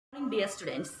dear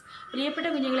students. പ്രിയപ്പെട്ട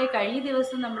കുഞ്ഞുങ്ങളെ, കഴിഞ്ഞ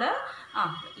ദിവസം നമ്മൾ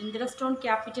ഇൻട്രസ്റ്റ് ഓൺ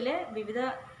ക്യാപിറ്റലെ വിവിധ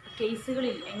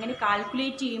കേസുകളിൽ എങ്ങനെ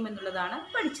കാൽക്കുലേറ്റ് ചെയ്യുമെന്നുള്ളതാണ്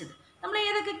പഠിച്ചത്. നമ്മൾ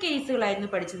ഏതൊക്കെ കേസുകളായിരുന്നു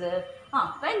പഠിച്ചത്?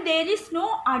 when there is no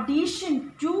addition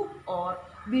to or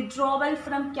withdrawal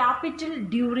from capital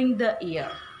during the year,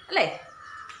 അല്ലേ?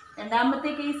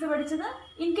 രണ്ടാമത്തെ കേസ് പഠിച്ചത്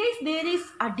in case there is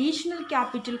additional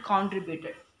capital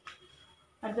contributed.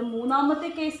 അടുത്ത മൂന്നാമത്തെ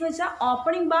കേസ് എന്ന് വെച്ചാൽ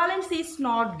opening balance is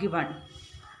not given.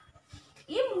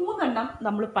 ഈ മൂന്നെണ്ണം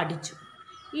നമ്മൾ പഠിച്ചു.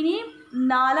 ഇനി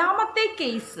നാലാമത്തെ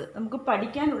കേസ് നമുക്ക്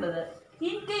പഠിക്കാനുള്ളത്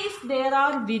in case there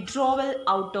are withdrawal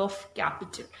out of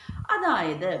capital.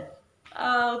 അതായത്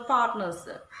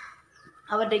പാർട്ട്നേഴ്സ്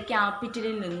അവരുടെ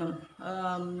ക്യാപിറ്റലിൽ നിന്നും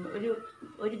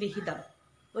ഒരു വിഹിതം,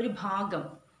 ഒരു ഭാഗം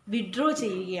വിഡ്രോ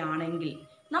ചെയ്യുകയാണെങ്കിൽ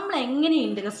നമ്മൾ എങ്ങനെ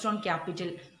ഇൻട്രസ്റ്റ് ഓൺ ക്യാപിറ്റൽ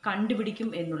കണ്ടുപിടിക്കും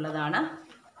എന്നുള്ളതാണ്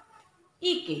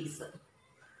ഈ കേസ്.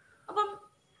 അപ്പം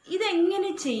ഇതെങ്ങനെ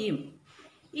ചെയ്യും?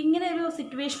 ഇങ്ങനെ ഒരു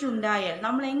സിറ്റുവേഷൻ ഉണ്ടായാൽ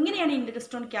നമ്മൾ എങ്ങനെയാണ്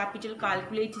ഇൻട്രസ്റ്റ് ഓൺ ക്യാപിറ്റൽ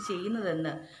കാൽക്കുലേറ്റ്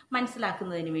ചെയ്യുന്നതെന്ന്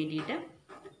മനസ്സിലാക്കുന്നതിന് വേണ്ടിയിട്ട്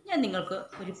ഞാൻ നിങ്ങൾക്ക്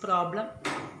ഒരു പ്രോബ്ലം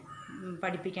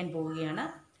പഠിപ്പിക്കാൻ പോവുകയാണ്.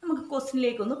 നമുക്ക്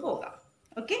ക്വസ്റ്റ്യനിലേക്കൊന്ന് പോകാം.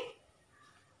 ഓക്കെ,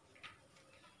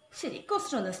 ശരി,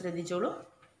 ക്വസ്റ്റ്യൻ ഒന്ന് ശ്രദ്ധിച്ചോളൂ.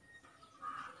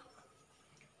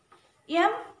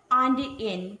 M and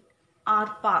N are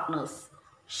partners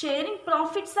sharing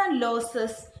profits and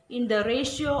losses in the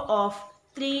ratio of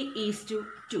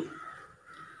 3:2.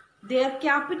 Their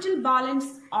capital balance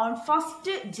on 1st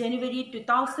January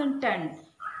 2010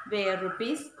 were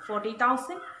rupees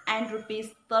 40,000 and rupees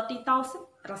 30,000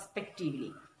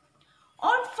 respectively.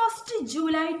 On 1st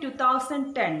July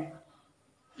 2010,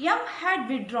 M had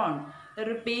withdrawn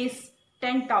rupees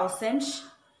 10,000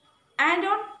 and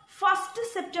on 1st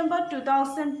September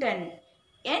 2010,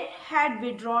 N had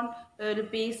withdrawn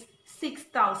rupees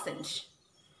 6,000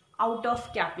 out of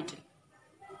capital.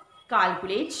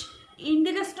 Calculate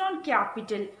interest on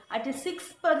capital at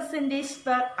 6%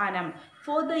 per annum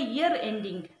for the year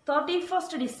ending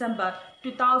 31st December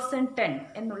 2010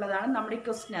 എന്നുള്ളതാണ് നമ്മുടെ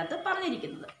ക്വസ്റ്റിനകത്ത്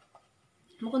പറഞ്ഞിരിക്കുന്നത്.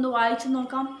 നമുക്കൊന്ന് വായിച്ചു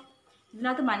നോക്കാം.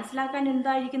 ഇതിനകത്ത് മനസ്സിലാക്കാൻ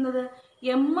എന്തായിരിക്കുന്നത്?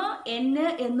 M N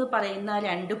എന്ന് പറയുന്ന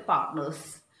രണ്ട് പാർട്ട്നേഴ്സ്,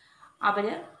 അവർ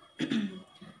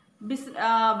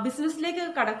ബിസിനസ്സിലേക്ക്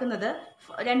കടക്കുന്നത്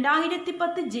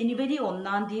 2010 ജനുവരി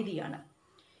 1-ാം തീയതിയാണ്.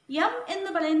 എം എന്ന്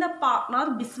പറയുന്ന പാർട്ട്ണർ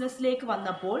ബിസിനസ്സിലേക്ക്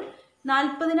വന്നപ്പോൾ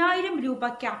 40,000 രൂപ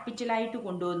ക്യാപിറ്റലായിട്ട്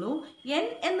കൊണ്ടുവന്നു. എൻ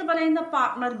എന്ന് പറയുന്ന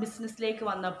പാർട്ട്ണർ ബിസിനസ്സിലേക്ക്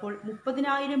വന്നപ്പോൾ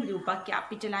 30,000 രൂപ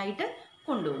ക്യാപിറ്റലായിട്ട്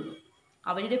കൊണ്ടുവന്നു.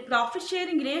 അവരുടെ പ്രോഫിറ്റ്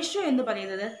ഷെയറിംഗ് റേഷ്യോ എന്ന്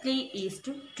പറയുന്നത്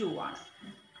 3:2 ആണ്.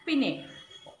 പിന്നെ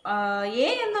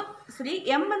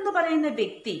എം എന്ന് പറയുന്ന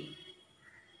വ്യക്തി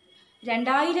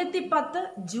 2010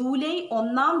 ജൂലൈ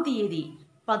 1-ാം തീയതി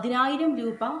 10,000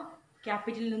 രൂപ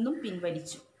ക്യാപിറ്റലിൽ നിന്നും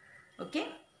പിൻവലിച്ചു. ഓക്കെ,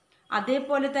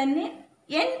 അതേപോലെ തന്നെ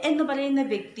എൻ എന്ന് പറയുന്ന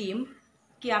വ്യക്തിയും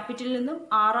ക്യാപിറ്റലിൽ നിന്നും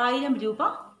 6,000 രൂപ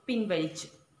പിൻവലിച്ചു.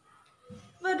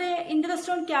 ഇവരുടെ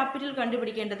ഇൻട്രസ്റ്റ് ഓൺ ക്യാപിറ്റൽ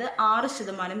കണ്ടുപിടിക്കേണ്ടത്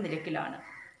 6% നിരക്കിലാണ്.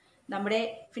 നമ്മുടെ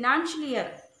ഫിനാൻഷ്യൽ ഇയർ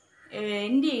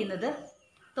എൻഡ് ചെയ്യുന്നത്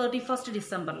 31st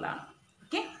ഡിസംബറിലാണ്.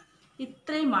 ഓക്കെ,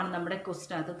 ഇത്രയുമാണ് നമ്മുടെ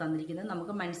ക്വസ്റ്റിനകത്ത് തന്നിരിക്കുന്നത്.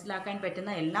 നമുക്ക് മനസ്സിലാക്കാൻ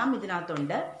പറ്റുന്ന എല്ലാം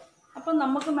ഇതിനകത്തുണ്ട്. അപ്പം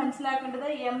നമുക്ക് മനസ്സിലാക്കേണ്ടത്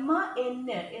എം എൻ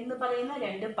എന്ന് പറയുന്ന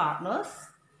രണ്ട് പാർട്ട്നേഴ്സ്,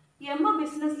 എം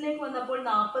ബിസിനസ്സിലേക്ക് വന്നപ്പോൾ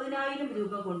 40,000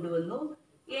 രൂപ കൊണ്ടുവന്നു,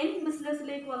 എൻ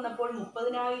ബിസിനസ്സിലേക്ക് വന്നപ്പോൾ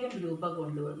 30,000 രൂപ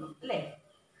കൊണ്ടുവന്നു, അല്ലേ?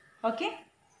 ഓക്കെ,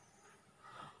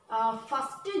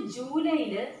 1st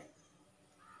ജൂലൈയിൽ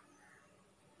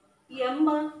എം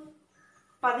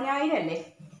 10,000 അല്ലേ,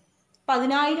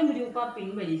 10,000 രൂപ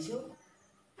പിൻവലിച്ചു.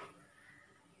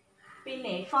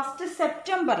 പിന്നെ 1st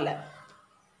സെപ്റ്റംബറിൽ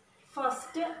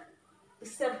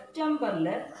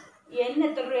എൻ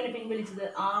എത്ര രൂപയാണ് പിൻവലിച്ചത്?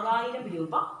 6,000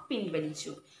 രൂപ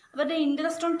പിൻവലിച്ചു. അവരുടെ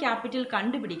ഇൻട്രസ്റ്റ് ഓൺ ക്യാപിറ്റൽ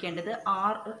കണ്ടുപിടിക്കേണ്ടത്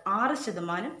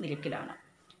 6% നിരക്കിലാണ്.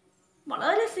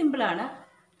 വളരെ സിമ്പിളാണ്.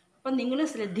 അപ്പം നിങ്ങൾ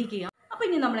ശ്രദ്ധിക്കുക. അപ്പം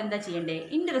ഇനി നമ്മൾ എന്താ ചെയ്യേണ്ടത്?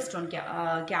 ഇൻട്രസ്റ്റ് ഓൺ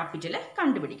ക്യാപിറ്റൽ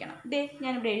കണ്ടുപിടിക്കണം. ദേ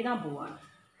ഞാനിവിടെ എഴുതാൻ പോവാണ്.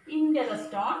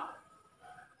 Interest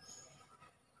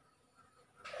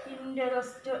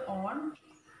on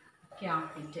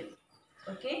capital.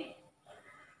 Okay,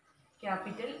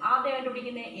 capital ആദ്യം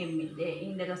കണ്ടുപിടിക്കുന്ന എമ്മിൻ്റെ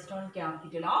interest on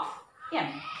capital of M.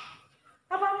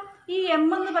 അപ്പം ഈ എം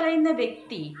എന്ന് പറയുന്ന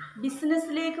വ്യക്തി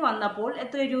ബിസിനസ്സിലേക്ക് വന്നപ്പോൾ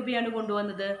എത്ര രൂപയാണ്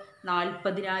കൊണ്ടുവന്നത്?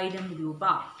 40,000 രൂപ.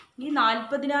 ഈ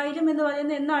 40,000 എന്ന്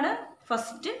പറയുന്നത് എന്നാണ്?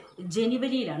 1st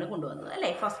ജനുവരിയിലാണ് കൊണ്ടുവന്നത്,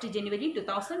 അല്ലേ? 1st ജനുവരി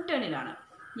 2010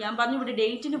 ഞാൻ പറഞ്ഞു, ഇവിടെ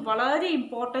ഡേറ്റിന് വളരെ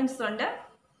ഇമ്പോർട്ടൻസ് ഉണ്ട്.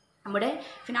 നമ്മുടെ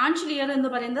ഫിനാൻഷ്യൽ ഇയർ എന്ന്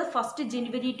പറയുന്നത് 1st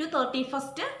ജനുവരി ടു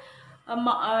 31st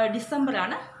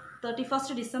ഡിസംബറാണ്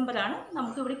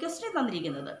നമുക്ക് ഇവിടെ ക്വസ്റ്റ്യൻ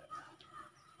തന്നിരിക്കുന്നത്.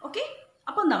 ഓക്കെ,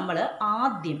 അപ്പം നമ്മൾ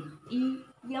ആദ്യം ഈ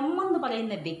എം എന്ന്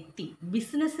പറയുന്ന വ്യക്തി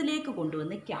ബിസിനസ്സിലേക്ക്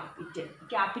കൊണ്ടുവന്ന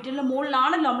ക്യാപിറ്റലിൻ്റെ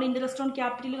മുകളിലാണല്ലോ നമ്മൾ ഇൻട്രസ്റ്റ് ഓൺ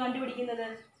ക്യാപിറ്റൽ കണ്ടുപിടിക്കുന്നത്.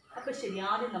 അപ്പോൾ ശരി,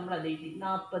 ആദ്യം നമ്മൾ അത് എഴുതി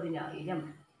 40,000.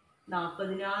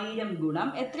 40,000 ഗുണം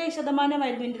എത്ര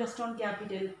ശതമാനമായിരുന്നു ഇൻട്രസ്റ്റ് ഓൺ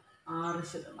ക്യാപിറ്റൽ?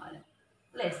 6%.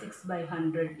 അല്ലേ?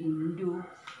 6/100 ഇൻറ്റു.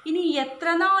 ഇനി എത്ര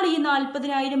നാൾ ഈ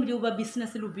 40,000 രൂപ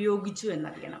ബിസിനസ്സിൽ ഉപയോഗിച്ചു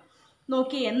എന്നറിയണം.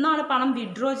 നോക്കി, എന്നാണ് പണം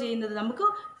വിഡ്രോ ചെയ്യുന്നത്? നമുക്ക്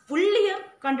ഫുൾ ഇയർ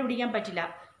കണ്ടുപിടിക്കാൻ പറ്റില്ല.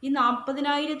 ഈ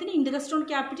 40,000 interest on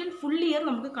capital full year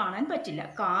നമുക്ക് കാണാൻ പറ്റില്ല.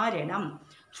 കാരണം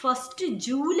 1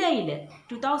 ജൂലൈയിൽ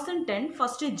 2010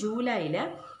 1 ജൂലൈയിൽ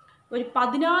ഒരു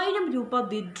 10,000 രൂപ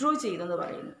വിഡ്രോ ചെയ്തെന്ന്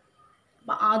പറയുന്നു.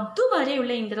 അപ്പം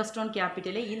അതുവരെയുള്ള ഇൻട്രസ്റ്റ് ഓൺ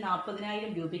ക്യാപിറ്റൽ ഈ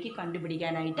 40,000 രൂപയ്ക്ക്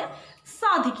കണ്ടുപിടിക്കാനായിട്ട്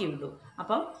സാധിക്കുകയുള്ളൂ.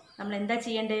 അപ്പം നമ്മൾ എന്താ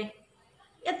ചെയ്യേണ്ടത്?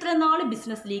 എത്ര നാൾ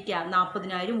ബിസിനസ്സിലേക്ക്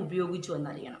 40,000 ഉപയോഗിച്ചു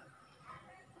എന്നറിയണം.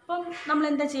 അപ്പം നമ്മൾ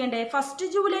എന്താ ചെയ്യേണ്ടത്? 1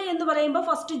 ജൂലൈ എന്ന് പറയുമ്പോൾ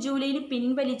 1 ജൂലൈയിൽ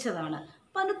പിൻവലിച്ചതാണ്.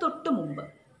 അപ്പം അതിന് തൊട്ട് മുമ്പ്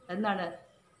എന്താണ്?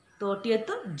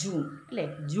 30th ജൂൺ അല്ലേ?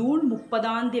 ജൂൺ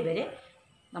 30 വരെ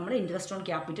നമ്മൾ ഇൻട്രസ്റ്റ് ഓൺ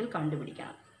ക്യാപിറ്റൽ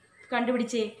കണ്ടുപിടിക്കണം.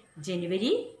 കണ്ടുപിടിച്ചേ.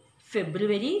 ജനുവരി,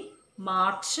 ഫെബ്രുവരി,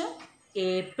 മാർച്ച്,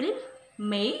 ഏപ്രിൽ,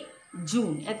 മെയ്,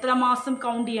 ജൂൺ. എത്ര മാസം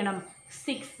കൗണ്ട് ചെയ്യണം?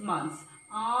 6 months.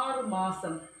 6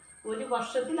 മാസം. ഒരു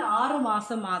വർഷത്തിൽ 6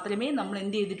 മാസം മാത്രമേ നമ്മൾ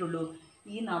എന്ത് ചെയ്തിട്ടുള്ളൂ?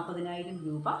 ഈ 40,000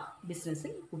 രൂപ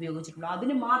ബിസിനസ്സിൽ ഉപയോഗിച്ചിട്ടുള്ളൂ.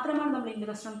 അതിന് മാത്രമാണ് നമ്മൾ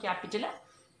ഇൻട്രസ്റ്റ് ഓൺ ക്യാപിറ്റൽ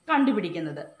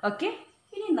കണ്ടുപിടിക്കുന്നത്. ഓക്കെ,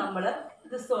 ഇനി നമ്മൾ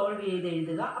ഇത് സോൾവ് ചെയ്ത്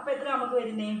എഴുതുക. അപ്പോൾ എത്ര നമുക്ക്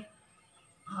വരുന്നേ?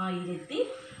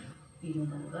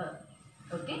 1200.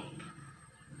 ഓക്കെ,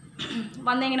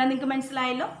 വന്നെങ്ങനെ നിങ്ങൾക്ക്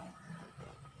മനസ്സിലായല്ലോ?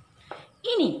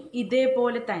 ഇനി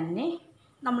ഇതേപോലെ തന്നെ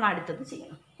നമ്മൾ അടുത്തത്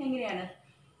ചെയ്യണം. എങ്ങനെയാണ്?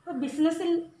 ഇപ്പോൾ ബിസിനസ്സിൽ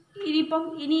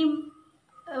ഇനിയും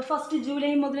 1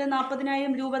 ജൂലൈ മുതൽ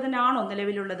 40,000 രൂപ തന്നെ ആണോ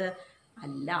നിലവിലുള്ളത്?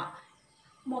 അല്ല,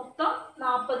 മൊത്തം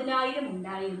 40,000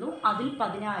 ഉണ്ടായിരുന്നു. അതിൽ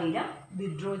 10,000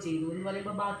 വിഡ്രോ ചെയ്തു എന്ന്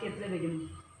പറയുമ്പോൾ ബാക്കി എത്ര വരും?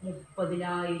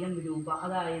 30,000 രൂപ.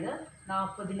 അതായത്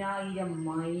 40,000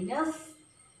 മൈനസ്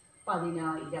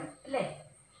 10,000 അല്ലേ?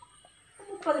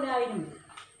 30,000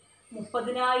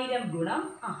 30,000 ഗുണം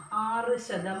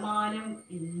 6%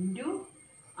 ഇൻറ്റു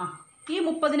ഈ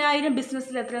 30,000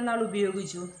 ബിസിനസ്സിൽ എത്ര നാൾ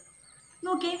ഉപയോഗിച്ചു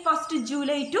നോക്കിയേ? 1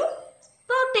 ജൂലൈ ടു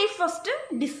 31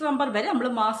 ഡിസംബർ വരെ നമ്മൾ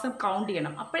മാസം കൗണ്ട്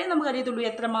ചെയ്യണം. അപ്പോഴേ നമുക്കറിയത്തുള്ളൂ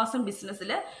എത്ര മാസം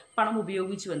ബിസിനസ്സിൽ പണം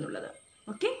ഉപയോഗിച്ചു എന്നുള്ളത്.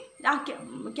 ഓക്കെ, ആ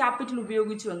ക്യാപിറ്റൽ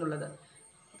ഉപയോഗിച്ചു എന്നുള്ളത്.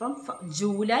 അപ്പം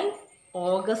July,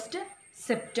 August,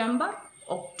 September,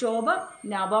 October,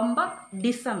 November,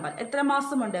 December. എത്ര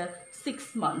മാസമുണ്ട്? 6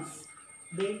 months.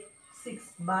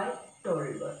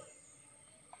 6/12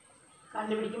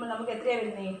 കണ്ടുപിടിക്കുമ്പോൾ നമുക്ക് എത്രയാണ്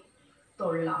വരുന്നത്?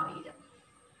 900.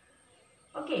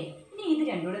 ഓക്കെ, ഇനി ഇത്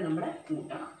രണ്ടും കൂടെ നമ്മൾ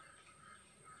കൂട്ടണം.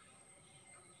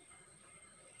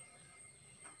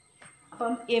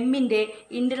 അപ്പം എമ്മിൻ്റെ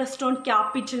ഇൻട്രസ്റ്റ് ഓൺ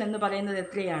ക്യാപിറ്റൽ എന്ന് പറയുന്നത്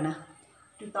എത്രയാണ്?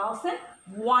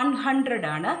 2100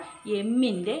 ആണ്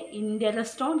എമ്മിൻ്റെ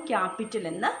ഇൻട്രസ്റ്റ് ഓൺ ക്യാപിറ്റൽ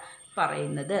എന്ന്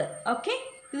പറയുന്നത്. ഓക്കെ,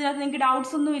 ഇതിനകത്ത് നിങ്ങൾക്ക്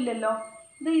ഡൗട്ട്സ് ഒന്നും ഇല്ലല്ലോ?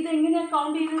 ഇതെങ്ങനെയാണ്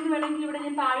കൗണ്ട് ചെയ്തത് വേണമെങ്കിൽ ഇവിടെ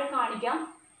ഞാൻ താഴെ കാണിക്കാം.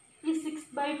 ഈ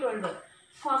 6/12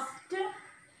 1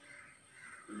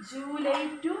 July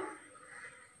two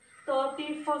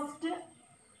 31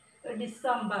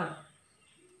 December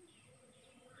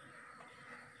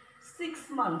 6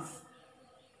 months.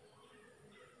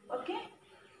 Okay,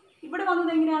 ഇവിടെ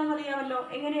വന്നത് എങ്ങനെയാണെന്ന് അറിയാമല്ലോ?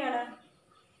 എങ്ങനെയാണ്?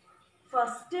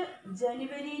 1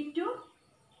 ജനുവരി ടു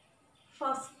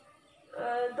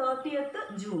 30th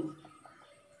ജൂൺ.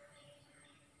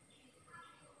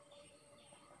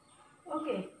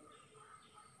 ഓക്കെ,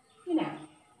 ഇങ്ങനെയാണ്.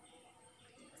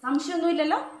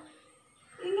 സംശയമൊന്നുമില്ലല്ലോ?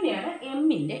 ഇങ്ങനെയാണ്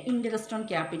എമ്മിൻ്റെ ഇൻട്രസ്റ്റ് ഓൺ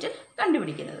ക്യാപിറ്റൽ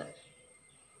കണ്ടുപിടിക്കുന്നത്.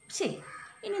 ശരി,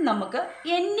 ഇനി നമുക്ക്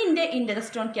എന്നിൻ്റെ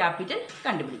ഇൻട്രസ്റ്റ് ഓൺ ക്യാപിറ്റൽ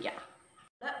കണ്ടുപിടിക്കാം.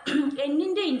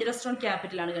 എന്നിൻ്റെ ഇൻട്രസ്റ്റ് ഓൺ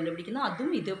ക്യാപിറ്റലാണ് കണ്ടുപിടിക്കുന്നത്. അതും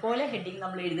ഇതുപോലെ ഹെഡിങ്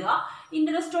നമ്മൾ എഴുതുക.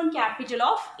 Interest on capital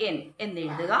of N എന്ന്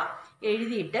എഴുതുക.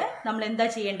 എഴുതിയിട്ട് നമ്മൾ എന്താ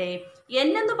ചെയ്യേണ്ടേ? എൻ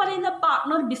എന്ന് പറയുന്ന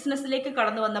പാർട്ട്ണർ ബിസിനസ്സിലേക്ക്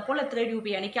കടന്നു വന്നപ്പോൾ എത്ര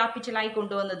രൂപയാണ് ക്യാപിറ്റലായി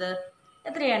കൊണ്ടുവന്നത്?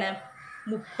 എത്രയാണ്?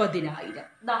 30,000.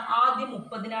 ആദ്യം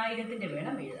 30,000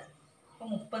 വേണം എഴുതാൻ. അപ്പോൾ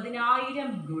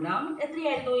 30,000 ഗുണം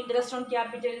എത്രയായിരുന്നു ഇൻട്രസ്റ്റ് ഓൺ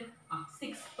ക്യാപിറ്റൽ?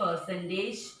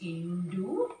 6% ഇൻറ്റു.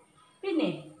 പിന്നെ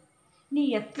ഇനി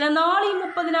എത്ര നാൾ ഈ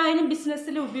 30,000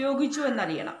 ബിസിനസ്സിൽ ഉപയോഗിച്ചു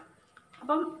എന്നറിയണം.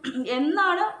 അപ്പം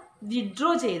എന്നാണ് വിഡ്രോ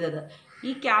ചെയ്തത്? ഈ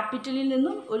ക്യാപിറ്റലിൽ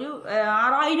നിന്നും ഒരു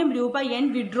 6,000 രൂപ എൻ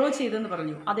വിഡ്രോ ചെയ്തെന്ന്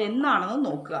പറഞ്ഞു. അതെന്നാണെന്ന്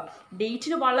നോക്കുക.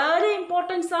 ഡേറ്റിന് വളരെ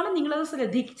ഇമ്പോർട്ടൻസ് ആണ്, നിങ്ങളത്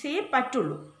ശ്രദ്ധിച്ചേ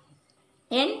പറ്റുള്ളൂ.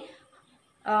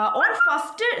 On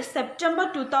 1 September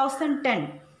 2010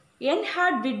 N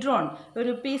had withdrawn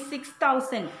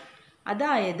 ₹6,000.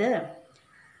 അതായത്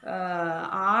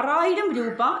 6,000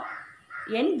 രൂപ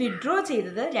എൻ വിഡ്രോ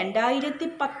ചെയ്തത്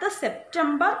 2010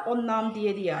 സെപ്റ്റംബർ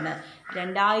 1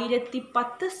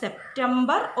 2010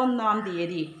 സെപ്റ്റംബർ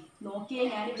 1 നോക്കിയേ,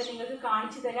 ഞാനിവിടെ നിങ്ങൾക്ക്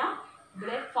കാണിച്ചു തരാം.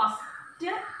 ഇവിടെ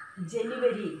 1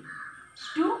 ജനുവരി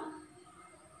ടു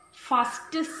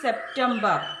 1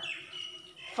 സെപ്റ്റംബർ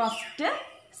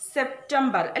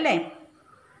സെപ്റ്റംബർ അല്ലേ?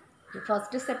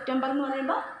 ഫസ്റ്റ് സെപ്റ്റംബർ എന്ന്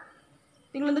പറയുമ്പോൾ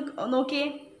നിങ്ങളൊന്ന് നോക്കിയേ.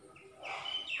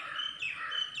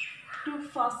 ടു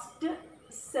ഫസ്റ്റ്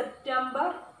സെപ്റ്റംബർ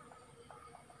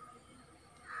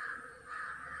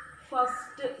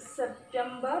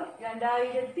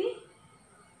 2010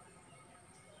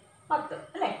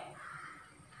 അല്ലേ?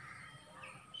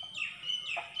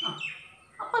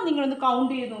 അപ്പം നിങ്ങളൊന്ന്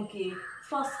കൗണ്ട് ചെയ്ത് നോക്കിയേ.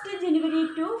 1 ജനുവരി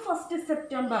ടു 1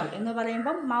 സെപ്റ്റംബർ എന്ന്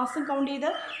പറയുമ്പം മാസം കൗണ്ട് ചെയ്ത്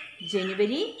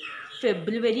ജനുവരി,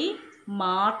 ഫെബ്രുവരി,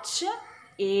 March,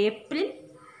 April,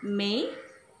 May,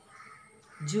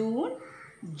 June,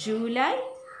 July,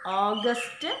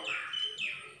 August,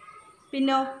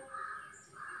 പിന്നോ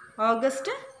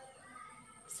August,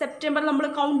 September നമ്മൾ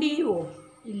കൗണ്ട് ചെയ്യുമോ?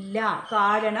 ഇല്ല.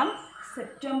 കാരണം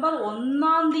സെപ്റ്റംബർ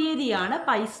 1-ാം തീയതിയാണ്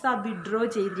പൈസ വിഡ്രോ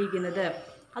ചെയ്തിരിക്കുന്നത്.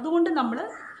 അതുകൊണ്ട് നമ്മൾ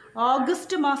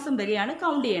ഓഗസ്റ്റ് മാസം വരെയാണ്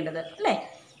കൗണ്ട് ചെയ്യേണ്ടത് അല്ലേ?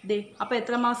 അപ്പോൾ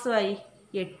എത്ര മാസമായി?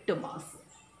 8 മാസം.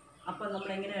 അപ്പോൾ നമ്മൾ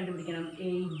എങ്ങനെ കണ്ടുപിടിക്കണം?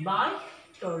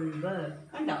 8/12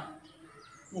 കണ്ടോ?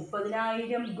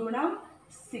 30,000 ഗുണം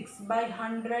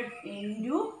 6/100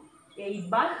 ഇൻറ്റു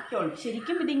 8/12.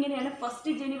 ശരിക്കും ഇതിങ്ങനെയാണ്. 1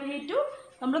 ജനുവരി ടു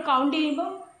നമ്മൾ കൗണ്ട്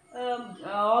ചെയ്യുമ്പോൾ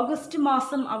ഓഗസ്റ്റ്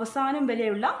മാസം അവസാനം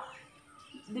വരെയുള്ള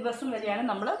ദിവസം വരെയാണ്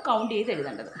നമ്മൾ കൗണ്ട് ചെയ്ത്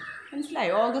എഴുതേണ്ടത്.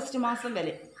 മനസ്സിലായോ? ഓഗസ്റ്റ് മാസം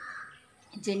വരെ.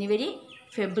 ജനുവരി,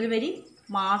 ഫെബ്രുവരി,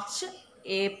 March,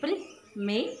 April,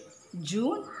 May,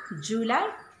 June, July,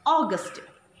 August,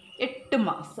 8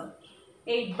 മാസം.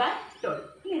 8/12.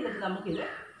 ഇനി എന്നിട്ട് നമുക്കിത്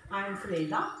ആൻസർ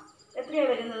എഴുതാം. എത്രയാണ്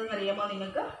വരുന്നതെന്ന് അറിയാമോ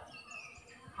നിങ്ങൾക്ക്?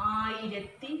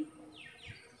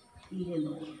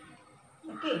 1200.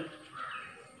 ഓക്കെ.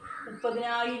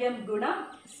 30,000 ഗുണം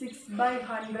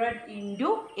 6/100 ഇൻറ്റു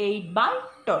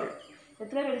 8/12.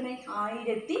 എത്ര വരുന്നത്?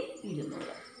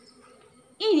 1200.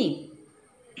 ഇനി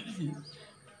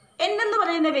എന്നെന്ന്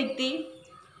പറയുന്ന വ്യക്തി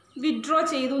വിഡ്രോ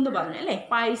ചെയ്തു എന്ന് പറഞ്ഞു അല്ലേ?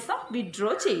 പൈസ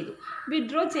വിഡ്രോ ചെയ്തു.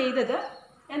 വിഡ്രോ ചെയ്തത്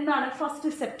എന്താണ്? 1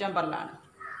 സെപ്റ്റംബറിലാണ്.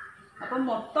 അപ്പം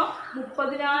മൊത്തം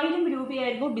 30,000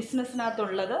 രൂപയായിരുന്നു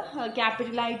ബിസിനസ്സിനകത്തുള്ളത്,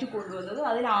 ക്യാപിറ്റലായിട്ട് കൊണ്ടുവന്നത്.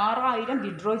 അതിൽ 6,000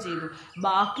 വിഡ്രോ ചെയ്തു.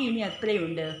 ബാക്കി ഇനി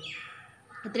എത്രയുണ്ട്?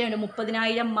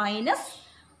 30,000 മൈനസ്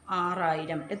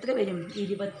 6,000 എത്ര വരും?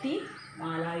 24,000.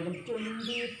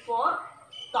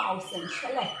 24,000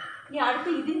 അല്ലേ? ഇനി അടുത്ത്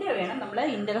ഇതിൻ്റെ വേണം നമ്മൾ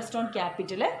ഇൻട്രസ്റ്റ് ഓൺ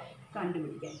ക്യാപിറ്റൽ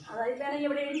കണ്ടുപിടിക്കാൻ. അതായത് വേണമെങ്കിൽ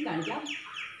ഇവിടെ എഴുതി കാണിക്കാം.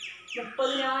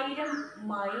 30,000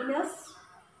 മൈനസ്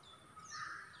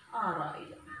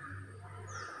 6,000.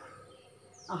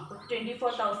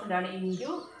 24,000 ആണ്.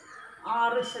 ഇൻറ്റു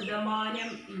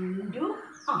 6% ഇൻറ്റു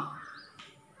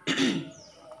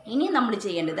ഇനി നമ്മൾ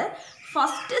ചെയ്യേണ്ടത്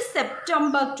 1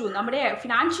 സെപ്റ്റംബർ ടു നമ്മുടെ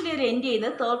ഫിനാൻഷ്യൽ ഇയർ എൻഡ് ചെയ്ത്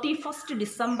 31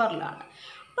 ഡിസംബറിലാണ്.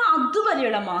 അപ്പോൾ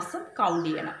അതുവരെയുള്ള മാസം കൗണ്ട്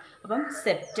ചെയ്യണം. അപ്പം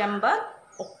സെപ്റ്റംബർ,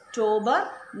 ഒക്ടോബർ,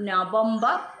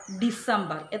 നവംബർ,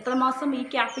 ഡിസംബർ എത്ര മാസം ഈ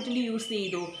ക്യാപിറ്റൽ യൂസ്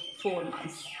ചെയ്തു? 4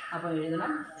 months. അപ്പോൾ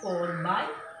എഴുതണം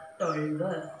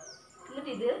 4/12.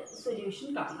 എന്നിട്ട് ഇത് സൊല്യൂഷൻ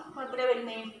കാണണം. അപ്പോൾ എത്ര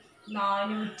വരുന്നേ?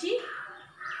 480.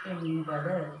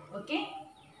 ഓക്കെ.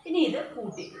 ഇനി ഇത്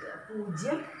കൂട്ടി എഴുതുക.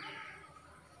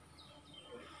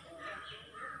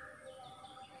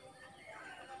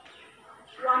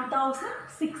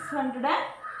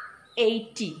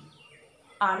 1,680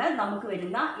 ആണ് നമുക്ക്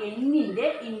വരുന്ന എന്നിൻ്റെ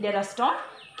ഇൻട്രസ്റ്റ് ഓൺ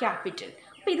ക്യാപിറ്റൽ.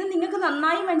 അപ്പോൾ ഇത് നിങ്ങൾക്ക്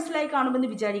നന്നായി മനസ്സിലായി കാണുമെന്ന്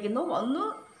വിചാരിക്കുന്നു. ഒന്ന്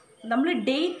നമ്മൾ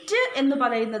ഡേറ്റ് എന്ന്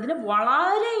പറയുന്നതിന്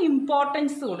വളരെ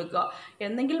ഇമ്പോർട്ടൻസ് കൊടുക്കുക.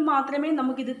 എന്നെങ്കിൽ മാത്രമേ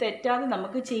നമുക്കിത് തെറ്റാതെ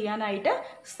നമുക്ക് ചെയ്യാനായിട്ട്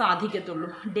സാധിക്കത്തുള്ളൂ.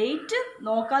 ഡേറ്റ്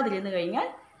നോക്കാതിരുന്നു കഴിഞ്ഞാൽ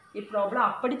ഈ പ്രോബ്ലം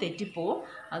അപ്പടി തെറ്റിപ്പോവും.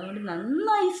 അതുകൊണ്ട്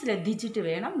നന്നായി ശ്രദ്ധിച്ചിട്ട്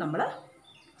വേണം നമ്മൾ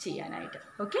ചെയ്യാനായിട്ട്.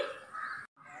 ഓക്കെ.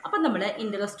 അപ്പം നമ്മൾ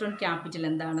ഇൻട്രസ്റ്റ് ഓൺ ക്യാപിറ്റൽ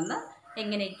എന്താണെന്ന്,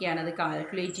 എങ്ങനെയൊക്കെയാണ് അത്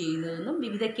കാൽക്കുലേറ്റ് ചെയ്യുന്നതെന്നും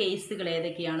വിവിധ കേസുകൾ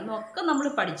ഏതൊക്കെയാണെന്നും ഒക്കെ നമ്മൾ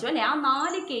പഠിച്ചു അല്ലേ? ആ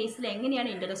 4 കേസിൽ എങ്ങനെയാണ്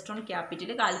ഇൻട്രസ്റ്റ് ഓൺ ക്യാപിറ്റൽ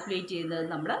കാൽക്കുലേറ്റ്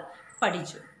ചെയ്യുന്നതെന്ന് നമ്മൾ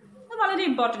പഠിച്ചു. അത് വളരെ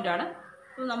ഇമ്പോർട്ടൻ്റ് ആണ്.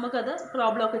 അപ്പോൾ നമുക്കത്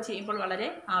പ്രോബ്ലം ഒക്കെ ചെയ്യുമ്പോൾ വളരെ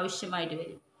ആവശ്യമായിട്ട്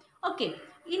വരും. ഓക്കെ.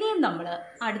 ഇനിയും നമ്മൾ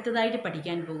അടുത്തതായിട്ട്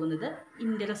പഠിക്കാൻ പോകുന്നത്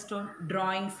ഇൻട്രസ്റ്റ് ഓൺ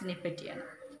ഡ്രോയിങ്സിനെ പറ്റിയാണ്.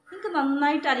 നിങ്ങൾക്ക്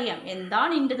നന്നായിട്ട് അറിയാം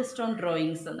എന്താണ് ഇൻട്രസ്റ്റ് ഓൺ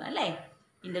ഡ്രോയിങ്സ് എന്ന് അല്ലേ?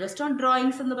 ഇൻട്രസ്റ്റ് ഓൺ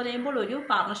ഡ്രോയിങ്സ് എന്ന് പറയുമ്പോൾ ഒരു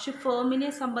പാർട്ണർഷിപ്പ് ഫേമിനെ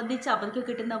സംബന്ധിച്ച് അവർക്ക്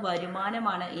കിട്ടുന്ന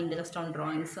വരുമാനമാണ് ഇൻട്രസ്റ്റ് ഓൺ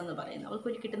ഡ്രോയിങ്സ് എന്ന് പറയുന്നത്.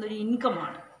 അവർക്ക് കിട്ടുന്ന ഒരു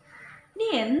ഇൻകമാണ്. ഇനി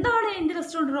എന്താണ്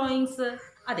ഇൻട്രസ്റ്റ് ഓൺ ഡ്രോയിങ്സ്?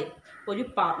 അതെ, ഒരു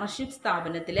പാർട്ണർഷിപ്പ്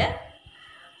സ്ഥാപനത്തിൽ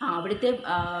അവിടുത്തെ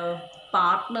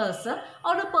പാർട്ട്നേഴ്സ്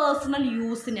അവരുടെ പേഴ്സണൽ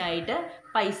യൂസിനായിട്ട്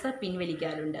പൈസ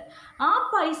പിൻവലിക്കാറുണ്ട്. ആ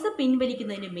പൈസ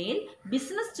പിൻവലിക്കുന്നതിന് മേൽ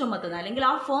ബിസിനസ് ചുമത്തുന്ന അല്ലെങ്കിൽ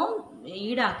ആ ഫേം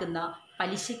ഈടാക്കുന്ന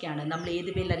പലിശയ്ക്കാണ് നമ്മൾ ഏത്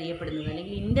പേരിൽ അറിയപ്പെടുന്നത്,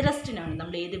 അല്ലെങ്കിൽ ഇൻട്രസ്റ്റിനാണ്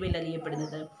നമ്മൾ ഏത് പേരിൽ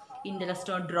അറിയപ്പെടുന്നത്?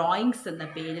 ഇൻട്രസ്റ്റ് ഓൺ ഡ്രോയിങ്സ് എന്ന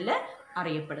പേരിൽ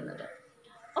അറിയപ്പെടുന്നത്.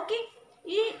 ഓക്കെ.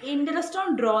 ഈ ഇൻട്രസ്റ്റ് ഓൺ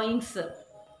ഡ്രോയിങ്സ്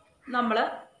നമ്മൾ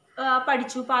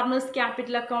പഠിച്ചു. പാർട്ണേഴ്സ്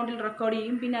ക്യാപിറ്റൽ അക്കൗണ്ടിൽ റെക്കോർഡ്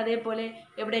ചെയ്യും. പിന്നെ അതേപോലെ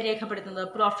എവിടെ രേഖപ്പെടുത്തുന്നത്?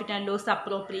 പ്രോഫിറ്റ് ആൻഡ് ലോസ്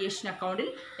അപ്രോപ്രിയേഷൻ അക്കൗണ്ടിൽ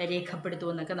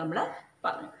രേഖപ്പെടുത്തുമെന്നൊക്കെ നമ്മൾ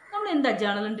പറഞ്ഞു. നമ്മൾ എന്താ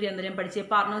ജേണൽ എൻട്രി അന്നേരം പഠിച്ചത്?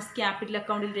 പാർട്ട്നേഴ്സ് ക്യാപിറ്റൽ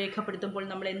അക്കൗണ്ടിൽ രേഖപ്പെടുത്തുമ്പോൾ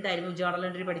നമ്മൾ എന്തായിരുന്നു ജേണൽ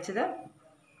എൻട്രി പഠിച്ചത്?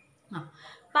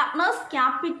 Partners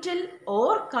capital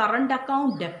or current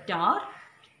account ഡെപ്റ്റാർ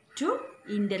to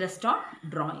interest on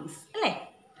drawings അല്ലേ?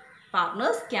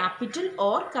 Partners capital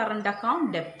or current account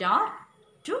ഡെപ്റ്റാർ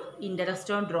to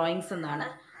interest on drawings എന്നാണ്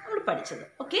നമ്മൾ പഠിച്ചത്.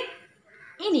 ഓക്കെ,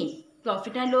 ഇനി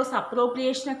പ്രോഫിറ്റ് ആൻഡ് ലോസ്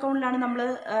അപ്രോപ്രിയേഷൻ അക്കൗണ്ടിലാണ് നമ്മൾ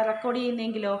record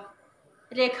ചെയ്യുന്നതെങ്കിലോ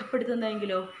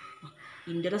രേഖപ്പെടുത്തുന്നതെങ്കിലോ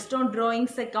interest on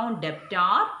drawings account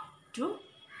ഡെപ്റ്റാർ to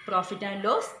profit and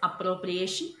loss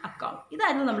appropriation account.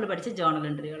 ഇതായിരുന്നു നമ്മൾ പഠിച്ച journal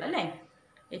എൻട്രികൾ അല്ലേ?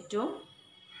 ഏറ്റവും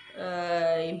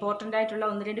ഇമ്പോർട്ടൻ്റ് ആയിട്ടുള്ള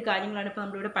 1-2 കാര്യങ്ങളാണ് ഇപ്പോൾ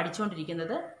നമ്മളിവിടെ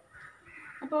പഠിച്ചുകൊണ്ടിരിക്കുന്നത്.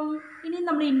 അപ്പം ഇനി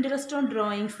നമ്മൾ ഇൻട്രസ്റ്റ് ഓൺ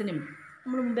ഡ്രോയിങ്സിനും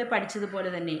നമ്മൾ മുമ്പേ പഠിച്ചതുപോലെ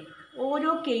തന്നെ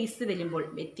ഓരോ കേസ് വരുമ്പോൾ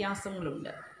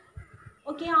വ്യത്യാസങ്ങളുണ്ട്.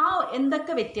 ഓക്കെ, ആ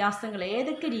എന്തൊക്കെ വ്യത്യാസങ്ങൾ,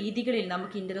 ഏതൊക്കെ രീതികളിൽ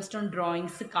നമുക്ക് ഇൻട്രസ്റ്റ് ഓൺ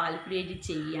ഡ്രോയിങ്സ് കാൽക്കുലേറ്റ്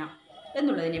ചെയ്യാം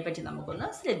എന്നുള്ളതിനെ പറ്റി നമുക്കൊന്ന്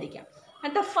ശ്രദ്ധിക്കാം.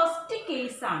 അടുത്ത ഫസ്റ്റ്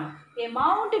കേസാണ്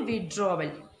amount withdrawal,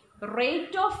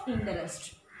 rate of interest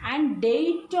and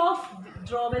date of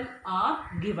withdrawal are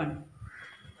given.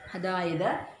 അതായത്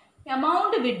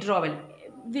എമൗണ്ട്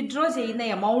വിഡ്രോ ചെയ്യുന്ന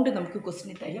എമൗണ്ട് നമുക്ക്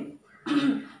ക്വസ്റ്റിനിൽ തരും,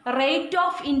 റേറ്റ്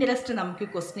ഓഫ് ഇൻട്രസ്റ്റ് നമുക്ക്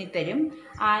ക്വസ്റ്റിനിൽ തരും,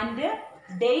 ആൻഡ്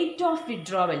ഡേറ്റ് ഓഫ്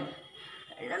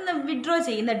വിഡ്രോ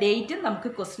ചെയ്യുന്ന ഡേറ്റ് നമുക്ക്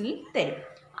ക്വസ്റ്റിനിൽ തരും.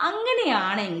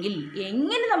 അങ്ങനെയാണെങ്കിൽ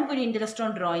എങ്ങനെ നമുക്കൊരു ഇൻട്രസ്റ്റ്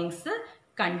ഓൺ ഡ്രോയിങ്സ്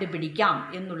കണ്ടുപിടിക്കാം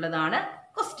എന്നുള്ളതാണ്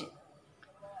ക്വസ്റ്റ്യൻ.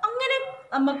 അങ്ങനെ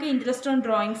നമുക്ക് ഇൻട്രസ്റ്റ് ഓൺ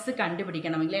ഡ്രോയിങ്സ്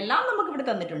കണ്ടുപിടിക്കണമെങ്കിൽ, എല്ലാം നമുക്കിവിടെ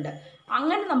തന്നിട്ടുണ്ട്,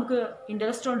 അങ്ങനെ നമുക്ക്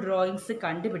ഇൻട്രസ്റ്റ് ഓൺ ഡ്രോയിങ്സ്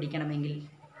കണ്ടുപിടിക്കണമെങ്കിൽ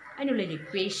അതിനുള്ളൊരു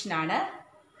ഇക്വേഷനാണ്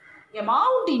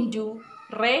amount into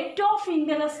rate of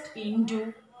interest into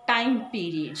time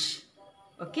period.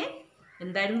 Okay,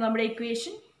 എന്തായിരുന്നു നമ്മുടെ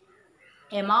equation?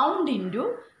 Amount into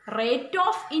rate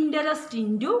of interest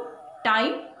into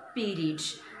time period.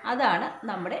 അതാണ്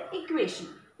നമ്മുടെ ഇക്വേഷൻ.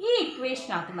 ഈ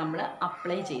ഇക്വേഷനകത്ത് നമ്മൾ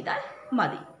അപ്ലൈ ചെയ്താൽ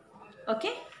മതി.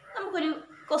 ഓക്കെ, നമുക്കൊരു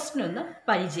ക്വസ്റ്റ്യൻ ഒന്ന്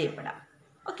പരിചയപ്പെടാം.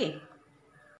 ഓക്കെ,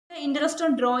 ഇൻട്രസ്റ്റ്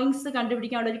ഓൺ ഡ്രോയിങ്സ്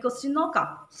കണ്ടുപിടിക്കാനുള്ള ഒരു ക്വസ്റ്റ്യൻ നോക്കാം.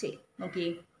 ശരി, നോക്കിയേ.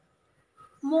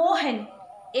 Mohan,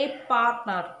 A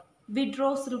partner,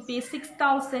 withdraws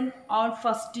 ₹6,000 on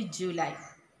 1st July.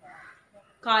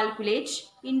 Calculate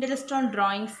interest on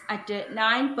drawings at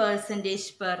 9%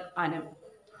 per annum.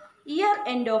 Year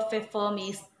end of a firm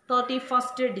is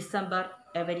 31st December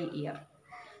every year.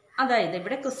 അതായത്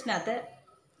ഇവിടെ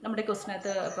നമ്മുടെ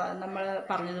ക്വസ്റ്റിനകത്ത് നമ്മൾ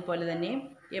പറഞ്ഞതുപോലെ തന്നെ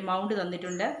എമൗണ്ട്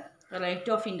തന്നിട്ടുണ്ട്,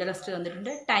 റേറ്റ് ഓഫ് ഇൻട്രസ്റ്റ്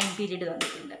തന്നിട്ടുണ്ട്, ടൈം പീരീഡ്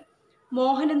തന്നിട്ടുണ്ട്.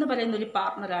 മോഹൻ എന്ന് പറയുന്ന ഒരു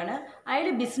പാർട്ട്ണറാണ്. അയാൾ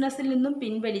ബിസിനസ്സിൽ നിന്നും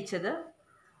പിൻവലിച്ചത്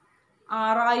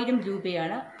 6,000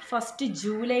 രൂപയാണ്. 1st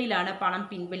ജൂലൈയിലാണ് പണം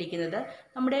പിൻവലിക്കുന്നത്.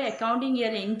 നമ്മുടെ അക്കൗണ്ടിങ്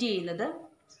ഇയർ എൻഡ് ചെയ്യുന്നത്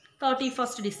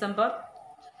 31st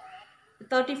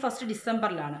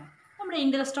ഡിസംബറിലാണ്. നമ്മുടെ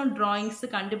ഇൻട്രസ്റ്റ് ഓൺ ഡ്രോയിങ്സ്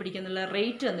കണ്ടുപിടിക്കുന്നുള്ള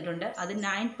റേറ്റ് തന്നിട്ടുണ്ട്, അത്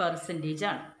 9%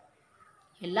 ആണ്.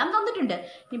 എല്ലാം തന്നിട്ടുണ്ട്.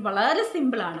 ഇനി വളരെ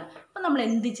സിമ്പിളാണ്. അപ്പം നമ്മൾ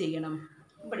എന്ത് ചെയ്യണം?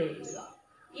 ഇവിടെ എഴുതുക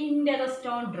interest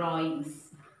on drawings.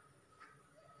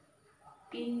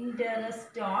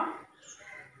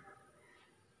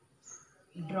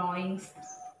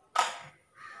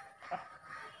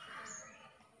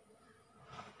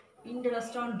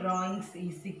 Interest on drawings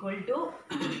is equal to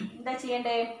എന്താ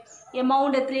ചെയ്യേണ്ടേ?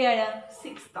 എമൗണ്ട് എത്രയാണ്?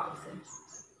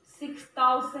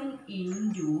 6,000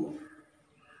 ഇൻറ്റു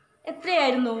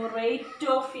എത്രയായിരുന്നു? റേറ്റ്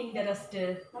ഓഫ് ഇൻട്രസ്റ്റ്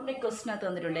നമ്മുടെ ക്വസ്റ്റിനകത്ത്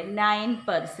തന്നിട്ടുണ്ട്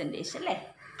 9% അല്ലേ?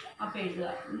 അപ്പോൾ എഴുതുക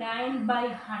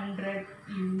 9/100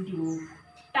 ഇൻറ്റു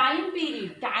ടൈം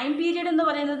പീരീഡ് എന്ന്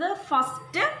പറയുന്നത്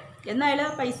ഫസ്റ്റ് എന്നാണ്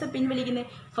പൈസ പിൻവലിക്കുന്നത്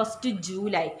 1st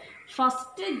July.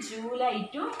 1st July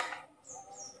two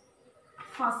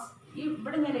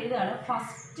ഇവിടെ ഞാൻ എഴുതുകയാണ്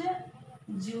 1st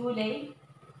July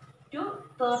two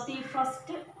 31st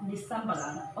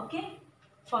ഡിസംബറാണ്. Okay,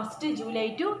 1st July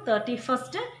two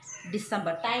 31st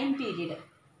December time period.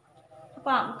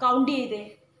 അപ്പോൾ കൗണ്ട് ചെയ്തേ.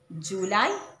 July,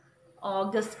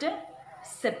 August,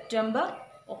 September,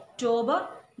 October,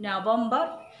 November,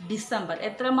 December.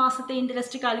 എത്ര മാസത്തെ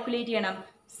ഇൻട്രസ്റ്റ് കാൽക്കുലേറ്റ് ചെയ്യണം?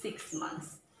 6 months.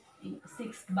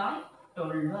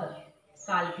 6/12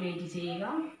 കാൽക്കുലേറ്റ് ചെയ്യുക.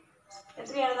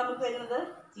 എത്രയാണ് നമുക്ക് വരുന്നത്?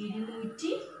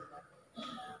 270.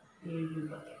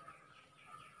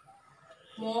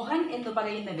 മോഹൻ എന്ന്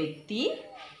പറയുന്ന വ്യക്തി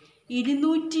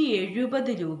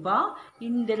 270 രൂപ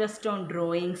ഇൻട്രസ്റ്റ് ഓൺ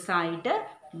ഡ്രോയിങ്സ് ആയിട്ട്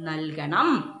നൽകണം.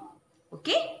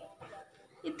 ഓക്കെ,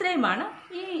 ഇത്രയുമാണ്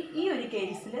ഈ ഒരു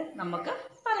കേസിൽ നമുക്ക്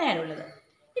പറയാനുള്ളത്.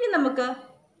 ഇനി നമുക്ക്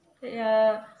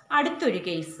അടുത്തൊരു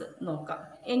കേസ് നോക്കാം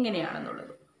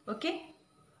എങ്ങനെയാണെന്നുള്ളത്. ഓക്കെ,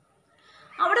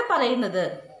 അവിടെ പറയുന്നത്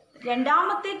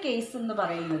രണ്ടാമത്തെ കേസ് എന്ന്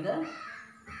പറയുന്നത്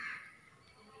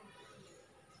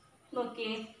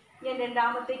നോക്കിയേ, ഞാൻ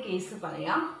രണ്ടാമത്തെ കേസ്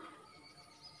പറയാം.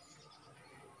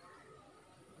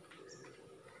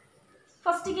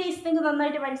 ഫസ്റ്റ് കേസ് നിങ്ങൾക്ക്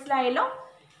നന്നായിട്ട് മനസ്സിലായല്ലോ.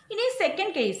 ഇനി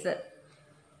second case,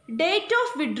 date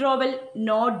of withdrawal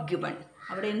not given.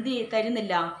 അവിടെ എന്ത്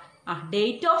തരുന്നില്ല?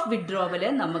 ഡേറ്റ് ഓഫ് വിഡ്രോവൽ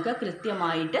നമുക്ക്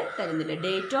കൃത്യമായിട്ട് തരുന്നില്ല.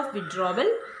 Date of withdrawal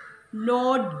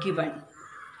not given.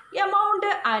 Amount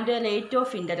and rate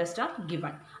of interest are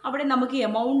given. അവിടെ നമുക്ക്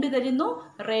എമൗണ്ട് തരുന്നു,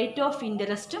 റേറ്റ് ഓഫ്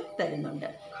ഇൻട്രസ്റ്റും തരുന്നുണ്ട്.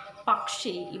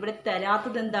 പക്ഷേ ഇവിടെ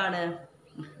തരാത്തത് എന്താണ്?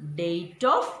 ഡേറ്റ്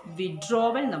ഓഫ്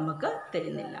വിഡ്രോവൽ നമുക്ക്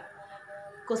തരുന്നില്ല.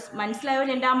 മനസ്സിലായോ?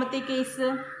 രണ്ടാമത്തെ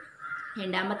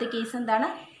കേസ് എന്താണ്?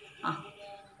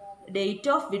 Date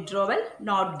of withdrawal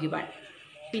not given.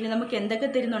 പിന്നെ നമുക്ക് എന്തൊക്കെ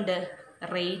തരുന്നുണ്ട്?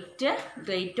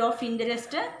 Rate of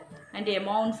interest and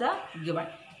amounts are given.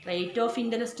 Rate of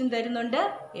ഇൻട്രസ്റ്റും തരുന്നുണ്ട്,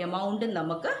 എമൗണ്ടും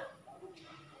നമുക്ക്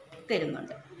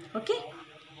തരുന്നുണ്ട്. ഓക്കെ,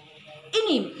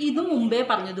 ഇനിയും ഇത് മുമ്പേ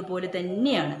പറഞ്ഞതുപോലെ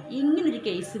തന്നെയാണ്. ഇങ്ങനൊരു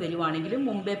കേസ് വരുവാണെങ്കിലും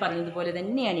മുമ്പേ പറഞ്ഞതുപോലെ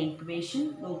തന്നെയാണ് ഇക്വേഷൻ.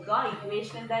 നോക്കുക,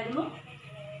 ഇക്വേഷൻ എന്തായിരുന്നു?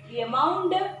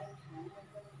 Amount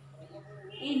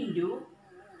into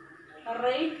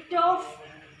rate of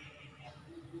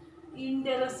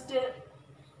interest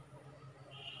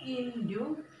into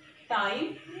time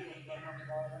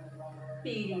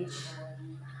period.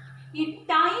 ഈ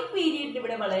ടൈം പീരീഡ്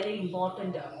ഇവിടെ വളരെ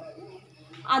ഇമ്പോർട്ടൻ്റ് ആണ്.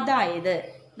 അതായത്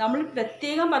നമ്മൾ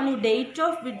പ്രത്യേകം പറഞ്ഞു date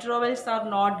of withdrawals are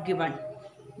not given.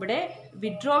 ഇവിടെ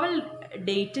വിഡ്രോവൽ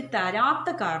ഡേറ്റ് തരാത്ത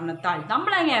കാരണത്താൽ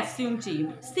നമ്മളങ്ങ് അസ്യൂം ചെയ്യും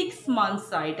 6 months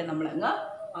ആയിട്ട് നമ്മളങ്ങ്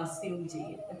അസ്യൂം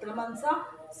ചെയ്യും. എത്ര മന്ത്സാ?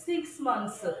 6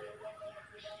 months.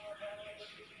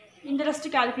 ഇൻട്രസ്റ്റ്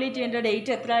കാൽക്കുലേറ്റ് ചെയ്യേണ്ട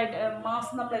ഡേറ്റ് എത്ര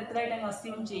മാസം നമ്മൾ എത്രയായിട്ട് അങ്ങ്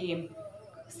അസ്യൂം ചെയ്യും?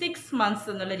 6 months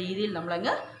എന്നുള്ള രീതിയിൽ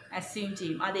നമ്മളങ്ങ് അസ്യൂം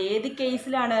ചെയ്യും. അത് ഏത്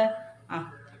കേസിലാണ്?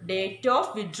 Date of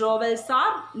withdrawals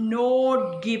are not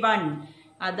given.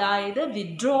 അതായത്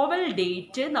വിഡ്രോവൽ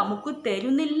ഡേറ്റ് നമുക്ക്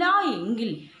തരുന്നില്ല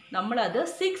എങ്കിൽ നമ്മളത്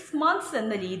 6 months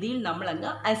എന്ന രീതിയിൽ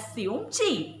നമ്മളങ്ങ് അസ്യൂം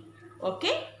ചെയ്യും.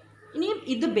 ഓക്കെ, ഇനിയും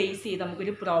ഇത് ബേസ് ചെയ്ത്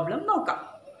നമുക്കൊരു പ്രോബ്ലം നോക്കാം.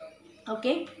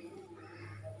 ഓക്കെ,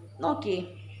 നോക്കിയേ.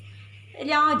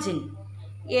 Rajan,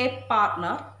 A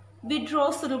partner,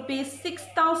 withdraws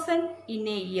 ₹6,000 in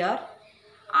a year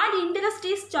and interest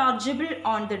is chargeable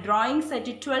on the drawings at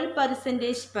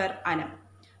 12% per annum.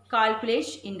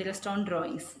 Calculate interest on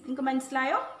drawings. നിങ്ങൾക്ക്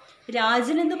മനസ്സിലായോ?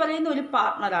 രാജൻ എന്ന് പറയുന്ന ഒരു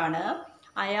പാർട്ട്ണറാണ്.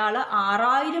 അയാൾ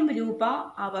 6,000 രൂപ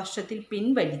ആ വർഷത്തിൽ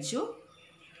പിൻവലിച്ചു.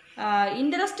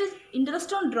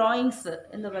 ഇൻട്രസ്റ്റ് ഓൺ ഡ്രോയിങ്സ്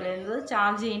എന്ന് പറയുന്നത്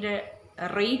ചാർജ് ചെയ്യേണ്ട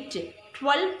റേറ്റ്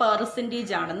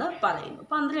 12% ആണെന്ന് പറയുന്നു,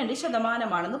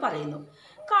 12% പറയുന്നു.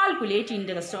 Calculate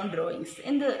interest on drawings.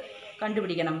 എന്ത്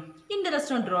കണ്ടുപിടിക്കണം?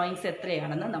 ഇൻട്രസ്റ്റ് ഓൺ ഡ്രോയിങ്സ്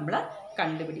എത്രയാണെന്ന് നമ്മൾ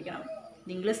കണ്ടുപിടിക്കണം.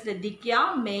 നിങ്ങൾ ശ്രദ്ധിക്കുക,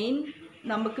 മെയിൻ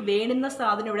നമുക്ക് വേണ്ടുന്ന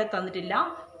സാധനം ഇവിടെ തന്നിട്ടില്ല,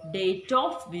 ഡേറ്റ്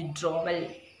ഓഫ് വിഡ്രോവൽ.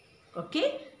 ഓക്കെ,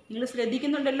 നിങ്ങൾ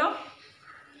ശ്രദ്ധിക്കുന്നുണ്ടല്ലോ?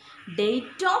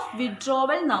 ഡേറ്റ് ഓഫ്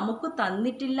വിഡ്രോവൽ നമുക്ക്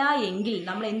തന്നിട്ടില്ല എങ്കിൽ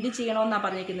നമ്മൾ എന്ത് ചെയ്യണമെന്നാണ്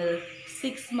പറഞ്ഞിരിക്കുന്നത്?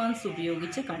 6 months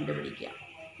ഉപയോഗിച്ച് കണ്ടുപിടിക്കുക.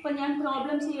 അപ്പം ഞാൻ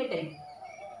പ്രോബ്ലം ചെയ്യട്ടെ.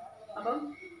 അപ്പം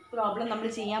പ്രോബ്ലം നമ്മൾ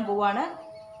ചെയ്യാൻ പോവാണ്.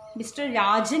 മിസ്റ്റർ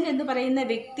രാജൻ എന്ന് പറയുന്ന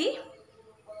വ്യക്തി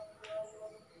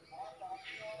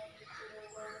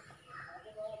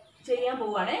ചെയ്യാൻ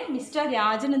പോവാണ്. മിസ്റ്റർ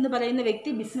രാജൻ എന്ന് പറയുന്ന വ്യക്തി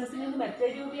ബിസിനസ്സിൽ നിന്നും എത്ര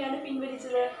രൂപയാണ്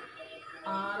പിൻവലിച്ചത്?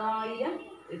 6,000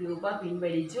 രൂപ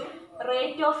പിൻവലിച്ചു.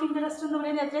 റേറ്റ് ഓഫ് ഇൻട്രസ്റ്റ് എന്ന്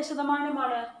പറയുന്നത് എത്ര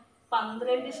ശതമാനമാണ്?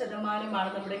 12%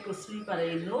 നമ്മുടെ ക്വസ്റ്റ്യനിൽ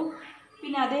പറയുന്നു.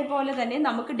 പിന്നെ അതേപോലെ തന്നെ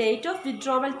നമുക്ക് ഡേറ്റ് ഓഫ്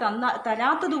വിഡ്രോവൽ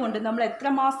തരാത്തത് കൊണ്ട് നമ്മൾ എത്ര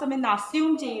മാസം എന്ന്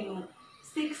അസ്യൂം ചെയ്യുന്നു?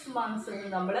 6 months എന്ന്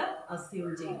നമ്മൾ അസ്യൂം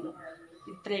ചെയ്യുന്നു.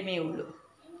 ഇത്രയുമേ ഉള്ളൂ.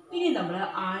 ഇനി നമ്മൾ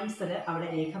ആൻസർ അവിടെ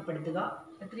രേഖപ്പെടുത്തുക.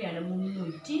 എത്രയാണ്?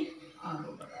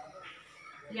 360.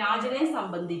 രാജനെ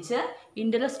സംബന്ധിച്ച്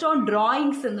ഇൻട്രസ്റ്റ് ഓൺ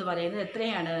ഡ്രോയിങ്സ് എന്ന് പറയുന്നത്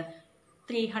എത്രയാണ്?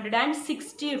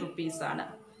 360 rupees ആണ്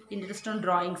ഇൻട്രസ്റ്റ് ഓൺ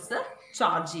ഡ്രോയിങ്സ്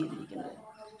ചാർജ് ചെയ്തിരിക്കുന്നത്.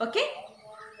 ഓക്കെ,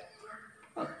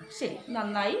 ശരി.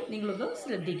 നന്നായി നിങ്ങളൊന്ന്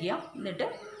ശ്രദ്ധിക്കുക, എന്നിട്ട്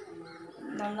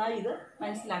നന്നായി ഇത്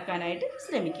മനസ്സിലാക്കാനായിട്ട്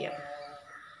ശ്രമിക്കുക.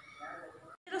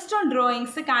 ഇൻട്രസ്റ്റ് ഓൺ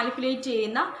ഡ്രോയിങ്സ് കാൽക്കുലേറ്റ്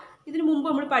ചെയ്യുന്ന ഇതിനു മുമ്പ്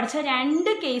നമ്മൾ പഠിച്ച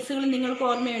 2 കേസുകൾ നിങ്ങൾക്ക്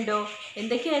ഓർമ്മയുണ്ടോ?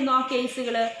 എന്തൊക്കെയായിരുന്നു ആ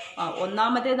കേസുകൾ?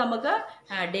 ഒന്നാമത്തെ നമുക്ക്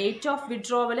ഡേറ്റ് ഓഫ്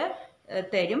വിഡ്രോവൽ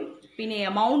തരും, പിന്നെ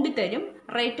എമൗണ്ട് തരും,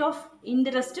 റേറ്റ് ഓഫ്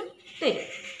ഇൻട്രസ്റ്റും തരും.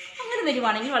 അങ്ങനെ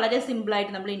തരുവാണെങ്കിൽ വളരെ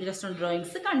സിമ്പിളായിട്ട് നമ്മൾ ഇൻട്രസ്റ്റ് ഓൺ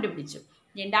ഡ്രോയിങ്സ് കണ്ടുപിടിച്ചു.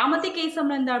 രണ്ടാമത്തെ കേസ്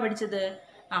നമ്മൾ എന്താ പഠിച്ചത്?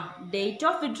 Date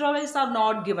of withdrawals are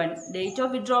not given. Date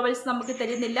of withdrawals നമുക്ക്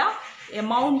തരുന്നില്ല,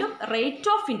 എമൗണ്ടും റേറ്റ്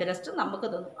ഓഫ് ഇൻട്രസ്റ്റും നമുക്ക്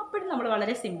തന്നു. അപ്പോഴും നമ്മൾ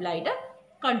വളരെ സിമ്പിളായിട്ട്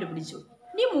കണ്ടുപിടിച്ചു.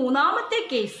 ഇനി മൂന്നാമത്തെ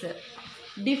case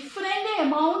different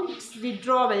amounts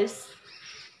withdrawals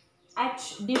at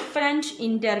different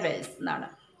intervals എന്നാണ്.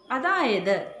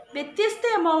 അതായത് വ്യത്യസ്ത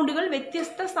എമൗണ്ടുകൾ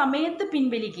വ്യത്യസ്ത സമയത്ത്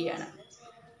പിൻവലിക്കുകയാണ്.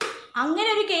 അങ്ങനെ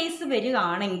ഒരു കേസ്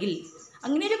വരികയാണെങ്കിൽ,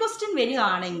 അങ്ങനെ ഒരു ക്വസ്റ്റ്യൻ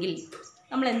വരികയാണെങ്കിൽ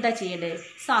നമ്മൾ എന്താ ചെയ്യേണ്ടത്?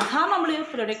 സാധാരണ നമ്മൾ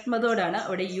പ്രൊഡക്റ്റ് മെത്തേഡാണ്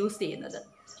അവിടെ യൂസ് ചെയ്യുന്നത്.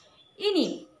 ഇനി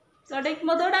പ്രൊഡക്റ്റ്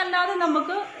മെത്തേഡ് അല്ലാതെ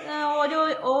നമുക്ക്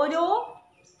ഓരോ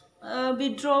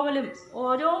വിഡ്രോവലും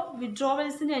ഓരോ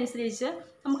വിഡ്രോവൽസിന് അനുസരിച്ച്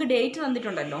നമുക്ക് ഡേറ്റ്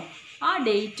തന്നിട്ടുണ്ടല്ലോ. ആ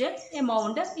ഡേറ്റ്,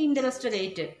 എമൗണ്ട്, ഇൻട്രസ്റ്റ്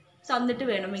റേറ്റ് തന്നിട്ട്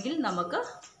വേണമെങ്കിൽ നമുക്ക്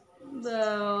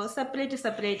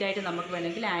സെപ്പറേറ്റ് ആയിട്ട് നമുക്ക്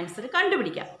വേണമെങ്കിൽ ആൻസർ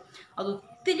കണ്ടുപിടിക്കാം. അത്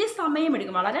ഒത്തിരി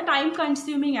സമയമെടുക്കും, വളരെ ടൈം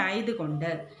കൺസ്യൂമിങ്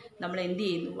ആയതുകൊണ്ട് നമ്മൾ എന്ത്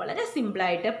ചെയ്യുന്നു, വളരെ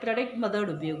സിമ്പിളായിട്ട് പ്രൊഡക്റ്റ്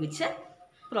മെത്തേഡ് ഉപയോഗിച്ച്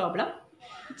പ്രോബ്ലം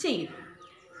ചെയ്യും.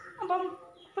 അപ്പം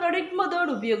പ്രൊഡക്റ്റ്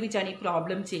മെത്തേഡ് ഉപയോഗിച്ചാണ് ഈ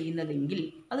പ്രോബ്ലം ചെയ്യുന്നതെങ്കിൽ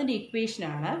അതിൻ്റെ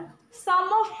ഇക്വേഷനാണ് some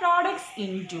of products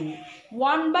into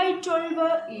 1/12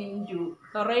 into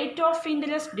rate of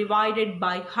interest divided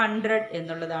by 100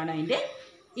 എന്നുള്ളതാണ് അതിൻ്റെ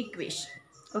ഇക്വേഷൻ.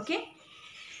 ഓക്കെ,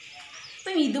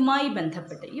 അപ്പം ഇതുമായി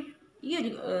ബന്ധപ്പെട്ട് ഈ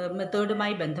ഒരു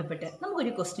മെത്തേഡുമായി ബന്ധപ്പെട്ട്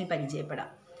നമുക്കൊരു ക്വസ്റ്റ്യൻ പരിചയപ്പെടാം.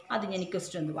 അത് ഞാൻ ഈ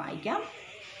ക്വസ്റ്റ്യൻ ഒന്ന് വായിക്കാം.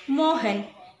 Mohan,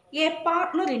 A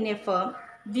partner in A firm,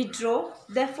 withdraw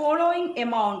the following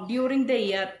amount during the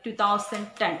year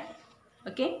 2010.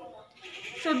 Okay,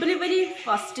 ഫെബ്രുവരി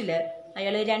 1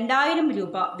 അയാൾ 2000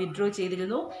 രൂപ വിഡ്രോ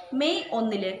ചെയ്തിരുന്നു. മെയ്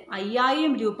 1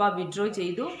 5000 രൂപ വിഡ്രോ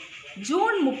ചെയ്തു.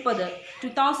 June 30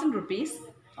 2000 rupees.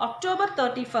 October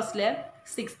 31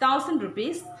 6000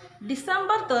 rupees.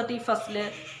 December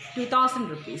 31 2000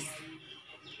 rupees.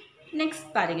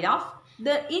 Next paragraph.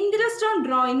 The interest on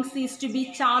drawings is to be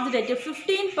charged at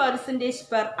 15%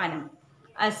 per annum.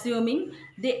 Assuming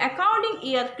the accounting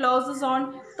year closes on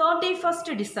 31st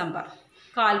December,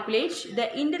 calculate the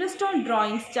interest on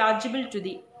drawings chargeable to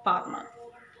the partner.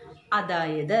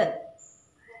 അതായത്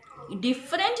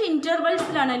different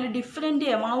ഇൻ്റർവൽസിലാണ് അതിൽ different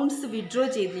amounts withdraw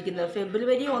ചെയ്തിരിക്കുന്നത്.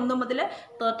 ഫെബ്രുവരി 1 മുതൽ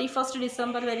 31st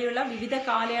December വരെയുള്ള വിവിധ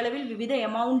കാലയളവിൽ വിവിധ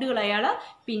എമൗണ്ടുകൾ അയാൾ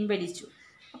പിൻവലിച്ചു.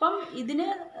 ഇതിന്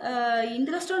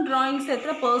ഇൻട്രസ്റ്റ് ഓൺ ഡ്രോയിങ്സ്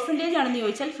എത്ര പെർസെൻറ്റേജ് ആണെന്ന്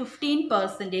ചോദിച്ചാൽ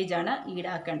 15% ആണ്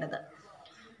ഈടാക്കേണ്ടത്.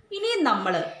 ഇനി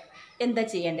നമ്മൾ എന്താ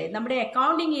ചെയ്യേണ്ടത്? നമ്മുടെ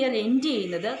അക്കൗണ്ടിങ് ഇയർ എൻഡ്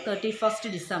ചെയ്യുന്നത് 31st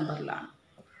ഡിസംബറിലാണ്.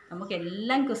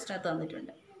 നമുക്കെല്ലാം ക്വസ്റ്റ്യൻ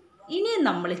തന്നിട്ടുണ്ട്. ഇനി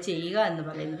നമ്മൾ ചെയ്യുക എന്ന്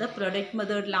പറയുന്നത് പ്രൊഡക്റ്റ്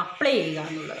മെത്തേഡിൽ അപ്ലൈ ചെയ്യുക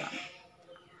എന്നുള്ളതാണ്.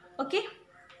 ഓക്കെ,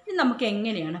 ഇനി നമുക്ക്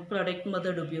എങ്ങനെയാണ് പ്രൊഡക്റ്റ്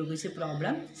മെത്തേഡ് ഉപയോഗിച്ച്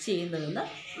പ്രോബ്ലം ചെയ്യുന്നതെന്ന്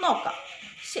നോക്കാം.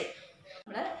 ശരി,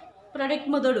 നമ്മൾ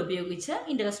പ്രൊഡക്റ്റ് മെത്തേഡ് ഉപയോഗിച്ച്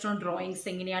ഇൻട്രസ്റ്റ് ഓൺ ഡ്രോയിങ്സ്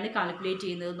എങ്ങനെയാണ് കാൽക്കുലേറ്റ്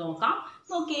ചെയ്യുന്നത് നോക്കാം.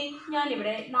 നോക്കിയേ,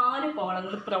 ഞാനിവിടെ 4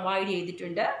 കോളങ്ങൾ പ്രൊവൈഡ്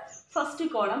ചെയ്തിട്ടുണ്ട്. ഫസ്റ്റ്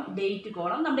കോളം ഡേറ്റ്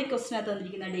കോളം, നമ്മുടെ ക്വസ്റ്റിനകത്ത്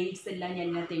തന്നിരിക്കുന്ന ഡേറ്റ്സ് എല്ലാം ഞാൻ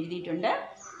ഇതിനകത്ത് എഴുതിയിട്ടുണ്ട്.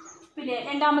 പിന്നെ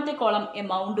രണ്ടാമത്തെ കോളം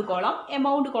എമൗണ്ട് കോളം.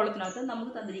 എമൗണ്ട് കോളത്തിനകത്ത്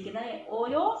നമുക്ക് തന്നിരിക്കുന്ന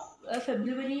ഓരോ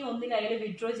ഫെബ്രുവരി 1 അയാൾ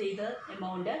വിഡ്രോ ചെയ്ത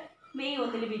എമൗണ്ട്, മെയ്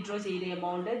 1 വിഡ്രോ ചെയ്ത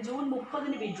എമൗണ്ട്, ജൂൺ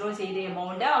 30 വിഡ്രോ ചെയ്ത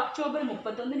എമൗണ്ട്, ഒക്ടോബർ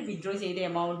 31 വിഡ്രോ ചെയ്ത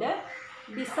എമൗണ്ട്,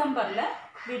 ഡിസംബറിൽ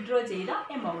വിഡ്രോ ചെയ്ത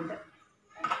എമൗണ്ട്,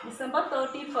 ഡിസംബർ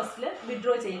 31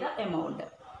 വിഡ്രോ ചെയ്ത എമൗണ്ട്.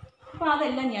 അപ്പോൾ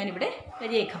അതെല്ലാം ഞാനിവിടെ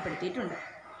രേഖപ്പെടുത്തിയിട്ടുണ്ട്.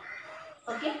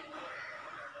 ഓക്കെ,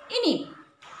 ഇനി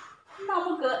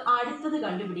നമുക്ക് അടുത്തത്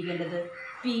കണ്ടുപിടിക്കേണ്ടത്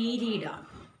പീരീഡാണ്.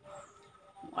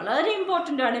 വളരെ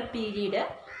ഇമ്പോർട്ടൻ്റ് ആണ് പീരീഡ്.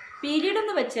 പീരീഡ്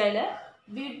എന്ന് വെച്ചാൽ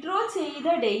വിഡ്രോ ചെയ്ത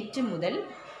ഡേറ്റ് മുതൽ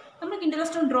നമുക്ക്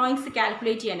ഇൻട്രസ്റ്റ് ഓൺ ഡ്രോയിങ്സ്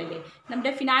കാൽക്കുലേറ്റ് ചെയ്യാനല്ലേ.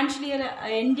 നമ്മുടെ ഫിനാൻഷ്യൽ ഇയർ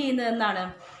എൻഡ് ചെയ്യുന്നത് എന്നാണ്?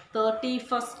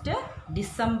 31st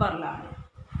ഡിസംബറിലാണ്.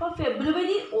 അപ്പോൾ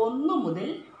ഫെബ്രുവരി 1 മുതൽ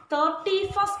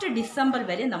 31st ഡിസംബർ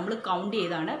വരെ നമ്മൾ കൗണ്ട്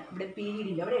ചെയ്താണ് ഇവിടെ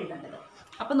പീരീഡിൻ്റെ അവിടെ എഴുതേണ്ടത്.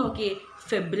 അപ്പോൾ നോക്കിയേ,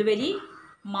 ഫെബ്രുവരി,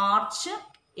 March,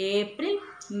 April,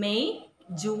 May,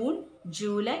 June,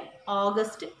 July,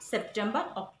 August, September,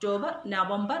 October,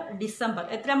 November, December.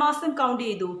 എത്ര മാസം കൗണ്ട്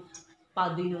ചെയ്തു?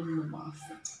 11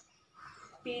 മാസം.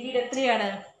 പീരീഡ് എത്രയാണ്?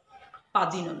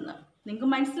 11. നിങ്ങൾക്ക്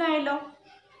മനസ്സിലായല്ലോ.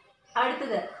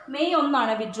 അടുത്തത് മെയ്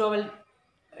 1 വിഡ്രോവൽ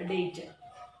ഡേറ്റ്.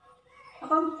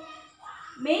 അപ്പം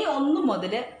മെയ് 1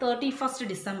 മുതൽ 31st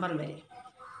ഡിസംബർ വരെ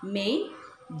May,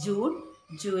 June,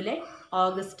 July,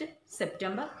 August,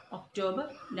 September, October,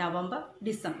 November,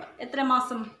 December. എത്ര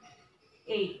മാസം?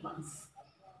 8 months.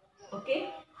 ഓക്കെ,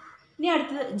 ഇനി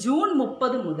അടുത്തത് ജൂൺ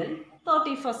 30 മുതൽ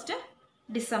 31st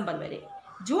ഡിസംബർ വരെ.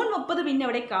 ജൂൺ 30 പിന്നെ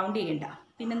അവിടെ കൗണ്ട് ചെയ്യണ്ട.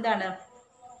 പിന്നെന്താണ്?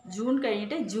 ജൂൺ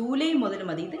കഴിഞ്ഞിട്ട് ജൂലൈ മുതൽ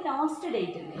മതി. ഇത് ലാസ്റ്റ്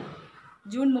ഡേറ്റ് അല്ലേ?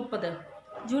 ജൂൺ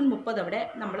 30 അവിടെ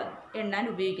നമ്മൾ എണ്ണാൻ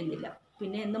ഉപയോഗിക്കുന്നില്ല.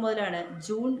 പിന്നെ എന്ന് മുതലാണ്?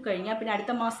 ജൂൺ കഴിഞ്ഞാൽ പിന്നെ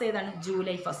അടുത്ത മാസം ഏതാണ്?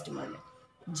 ജൂലൈ 1 മുതൽ.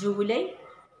 July,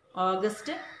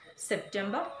 August,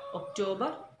 September,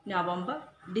 October, November,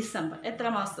 December. എത്ര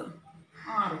മാസം?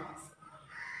 6 മാസം.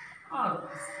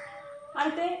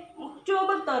 അടുത്ത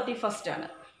ഒക്ടോബർ 31 ആണ്.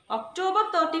 ഒക്ടോബർ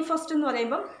 31 എന്ന്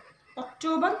പറയുമ്പം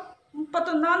ഒക്ടോബർ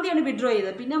 31 വിഡ്രോ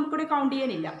ചെയ്തത്. പിന്നെ നമുക്കിവിടെ കൗണ്ട്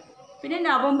ചെയ്യാനില്ല. പിന്നെ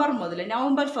നവംബർ 1 മുതൽ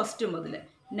നവംബർ,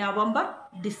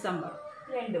 ഡിസംബർ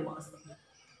 2 മാസം.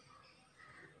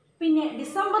 പിന്നെ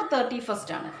ഡിസംബർ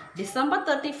 31 ആണ്. ഡിസംബർ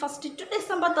 31 ടു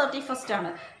ഡിസംബർ 31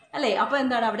 ആണ് അല്ലേ? അപ്പോൾ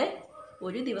എന്താണ്? അവിടെ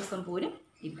ഒരു ദിവസം പോലും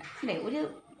ഇല്ല അല്ലേ?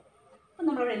 അപ്പം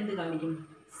നമ്മളവിടെ എന്ത് കാണിക്കും?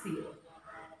 0.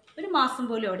 ഒരു മാസം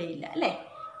പോലും അവിടെ ഇല്ല അല്ലേ?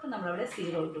 അപ്പം നമ്മളവിടെ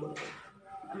 0 ഇട്ട് കൊടുക്കും.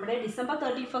 നമ്മുടെ ഡിസംബർ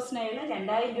 31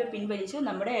 2000 രൂപ പിൻവലിച്ച്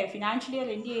നമ്മുടെ ഫിനാൻഷ്യൽ ഇയർ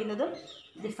എൻഡ് ചെയ്യുന്നത്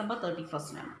ഡിസംബർ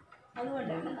 31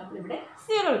 അതുകൊണ്ടാണ് നമ്മളിവിടെ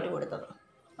 0 ഇട്ട് കൊടുത്തത്.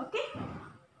 ഓക്കെ.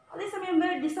 അതേസമയം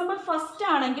ഡിസംബർ 1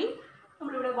 ആണെങ്കിൽ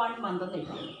നമ്മളിവിടെ 1 മന്ത് എന്ന്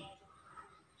എഴുതുന്നു.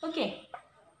 ഓക്കെ.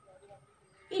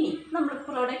 ഇനി നമ്മൾ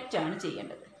പ്രൊഡക്റ്റ് ആണ്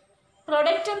ചെയ്യേണ്ടത്.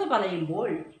 പ്രൊഡക്റ്റ് എന്ന് പറയുമ്പോൾ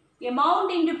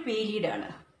എമൗണ്ട് ഇൻറ്റു പീരീഡ് ആണ്.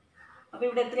 അപ്പോൾ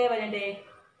ഇവിടെ എത്രയാണ് വരേണ്ടേ?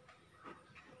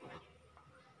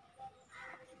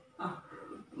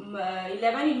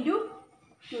 11 ഇൻറ്റു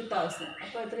 2000.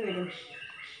 അപ്പോൾ എത്ര വരും?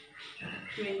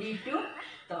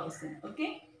 22,000. ഓക്കെ.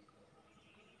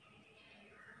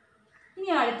 ഇനി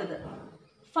അടുത്തത്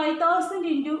 5,000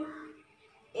 ഇൻറ്റു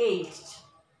 8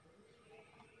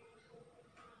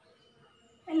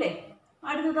 അല്ലേ?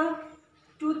 അടുത്തത്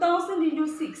 2,000 ഇൻറ്റു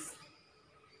 6.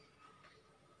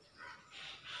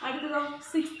 അടുത്തത്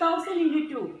 6,000 ഇൻറ്റു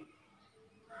 2.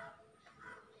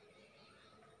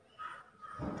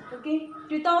 ഓക്കെ.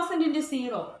 2,000 ഇൻറ്റു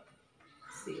 0.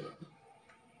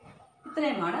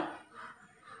 ഇത്രയുമാണ്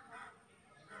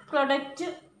പ്രൊഡക്റ്റ്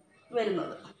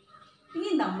വരുന്നത്. ഇനി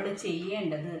നമ്മൾ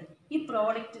ചെയ്യേണ്ടത് ഈ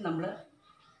പ്രോഡക്റ്റ് നമ്മൾ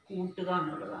കൂട്ടുക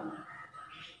എന്നുള്ളതാണ്.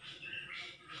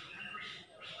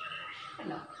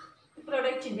 അല്ല,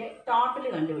 പ്രൊഡക്റ്റിൻ്റെ ടോട്ടൽ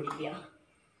കണ്ടുപിടിക്കുക.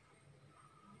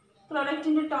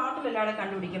 പ്രൊഡക്റ്റിൻ്റെ ടോട്ടൽ എല്ലാവരും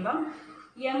കണ്ടുപിടിക്കുമ്പം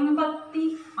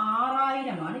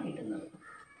 86,000 കിട്ടുന്നത്.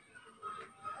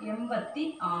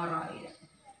 86,000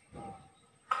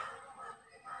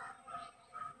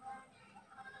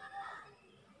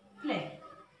 അല്ലേ?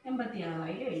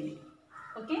 86,000 എഴുതി.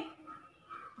 ഓക്കെ.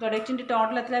 പ്രൊഡക്റ്റിൻ്റെ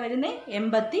ടോട്ടൽ എത്ര വരുന്നത്?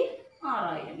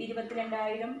 86,000.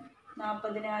 22,000,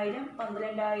 40,000,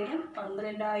 12,000,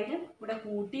 12,000 ഇവിടെ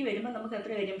കൂട്ടി വരുമ്പോൾ നമുക്ക്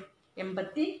എത്ര വരും?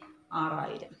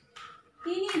 86,000.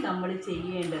 ഇനി നമ്മൾ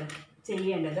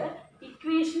ചെയ്യേണ്ടത്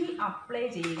ഇക്വേഷനിൽ അപ്ലൈ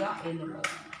ചെയ്യുക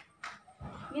എന്നുള്ളതാണ്.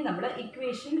 ഇനി നമ്മൾ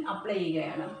ഇക്വേഷൻ അപ്ലൈ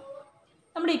ചെയ്യുകയാണ്.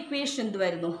 നമ്മുടെ ഇക്വേഷൻ എന്ത്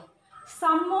വരുന്നു?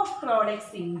 Some of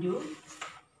products into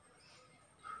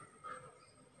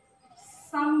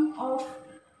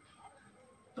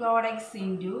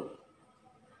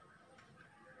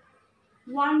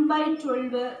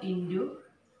 1/12 into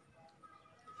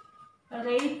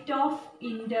rate of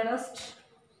interest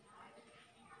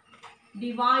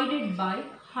divided by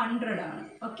 100 ആണ്.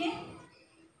 ഓക്കെ.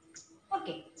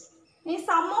 ഈ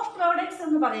സം ഓഫ് പ്രോഡക്ട്സ്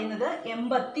എന്ന് പറയുന്നത്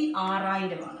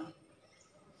 86,000 ആണ്.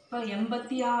 അപ്പോൾ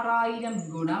 86,000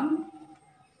 ഗുണം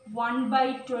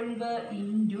 1/12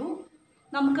 ഇൻറ്റു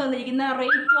നമുക്ക് തന്നിരിക്കുന്ന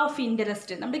റേറ്റ് ഓഫ്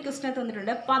ഇൻട്രസ്റ്റ് നമ്മുടെ ക്വസ്റ്റിനകത്ത്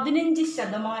തന്നിട്ടുണ്ട്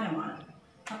 15%.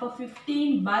 അപ്പോൾ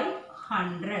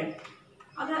 15/100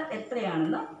 അത്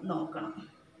എത്രയാണെന്ന് നോക്കണം.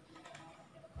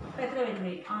 അപ്പോൾ എത്ര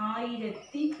വരുന്നത്?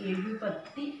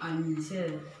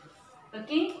 1075.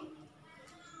 ഓക്കെ.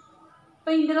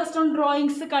 ഇപ്പോൾ ഇൻട്രസ്റ്റ് ഓൺ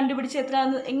ഡ്രോയിങ്സ് കണ്ടുപിടിച്ച്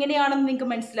എങ്ങനെയാണെന്ന് നിങ്ങൾക്ക്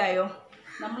മനസ്സിലായോ?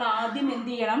 നമ്മൾ ആദ്യം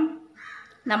എന്ത് ചെയ്യണം?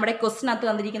 നമ്മുടെ ക്വസ്റ്റിനകത്ത്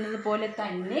തന്നിരിക്കുന്നത് പോലെ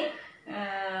തന്നെ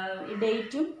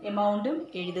ഡേറ്റും എമൗണ്ടും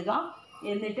എഴുതുക.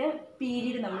 എന്നിട്ട്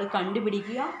പീരീഡ് നമ്മൾ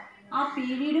കണ്ടുപിടിക്കുക. ആ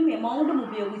പീരീഡും എമൗണ്ടും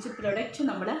ഉപയോഗിച്ച് പ്രൊഡക്റ്റ്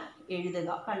നമ്മൾ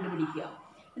കണ്ടുപിടിക്കുക.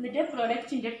 എന്നിട്ട്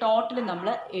പ്രൊഡക്റ്റിൻ്റെ ടോട്ടൽ നമ്മൾ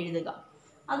എഴുതുക.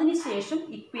 അതിനുശേഷം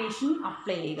ഇക്വേഷൻ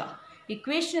അപ്ലൈ ചെയ്യുക.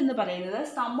 ഇക്വേഷൻ എന്ന് പറയുന്നത്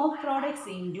some of products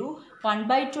into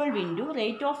 1/12 into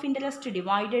rate of interest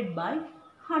divided by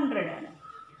 100 ആണ്.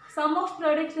 സം ഓഫ്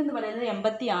പ്രോഡക്ട്സ് എന്ന് പറയുന്നത്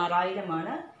 86,000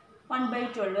 ആണ്.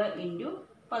 1/12 into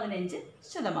 15%.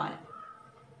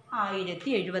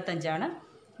 1075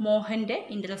 മോഹൻ്റെ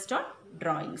interest on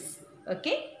drawings.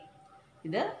 Okay.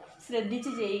 ഇത്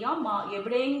ശ്രദ്ധിച്ച് ചെയ്യുക.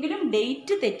 എവിടെയെങ്കിലും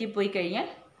ഡേറ്റ് തെറ്റിപ്പോയി കഴിഞ്ഞാൽ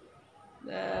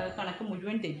കണക്ക്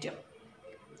മുഴുവൻ തെറ്റും.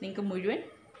 നിങ്ങൾക്ക് മുഴുവൻ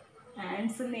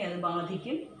ആൻസറിനെ അത്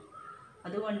ബാധിക്കും.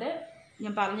 അതുകൊണ്ട്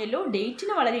ഞാൻ പറഞ്ഞല്ലോ,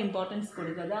 ഡേറ്റിന് വളരെ ഇമ്പോർട്ടൻസ്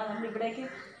കൊടുക്കുക. അതാ നമ്മളിവിടേക്ക്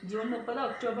ജൂൺ 30,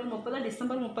 ഒക്ടോബർ 30,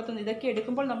 ഡിസംബർ 31 ഇതൊക്കെ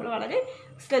എടുക്കുമ്പോൾ നമ്മൾ വളരെ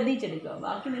ശ്രദ്ധിച്ചെടുക്കുക.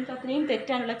 ബാക്കി നിങ്ങൾക്ക് അത്രയും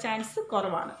തെറ്റാനുള്ള ചാൻസ്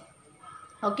കുറവാണ്.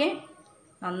 ഓക്കെ.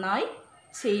 നന്നായി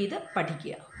ചെയ്ത്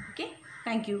പഠിക്കുക. ഓക്കെ.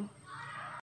 Thank you.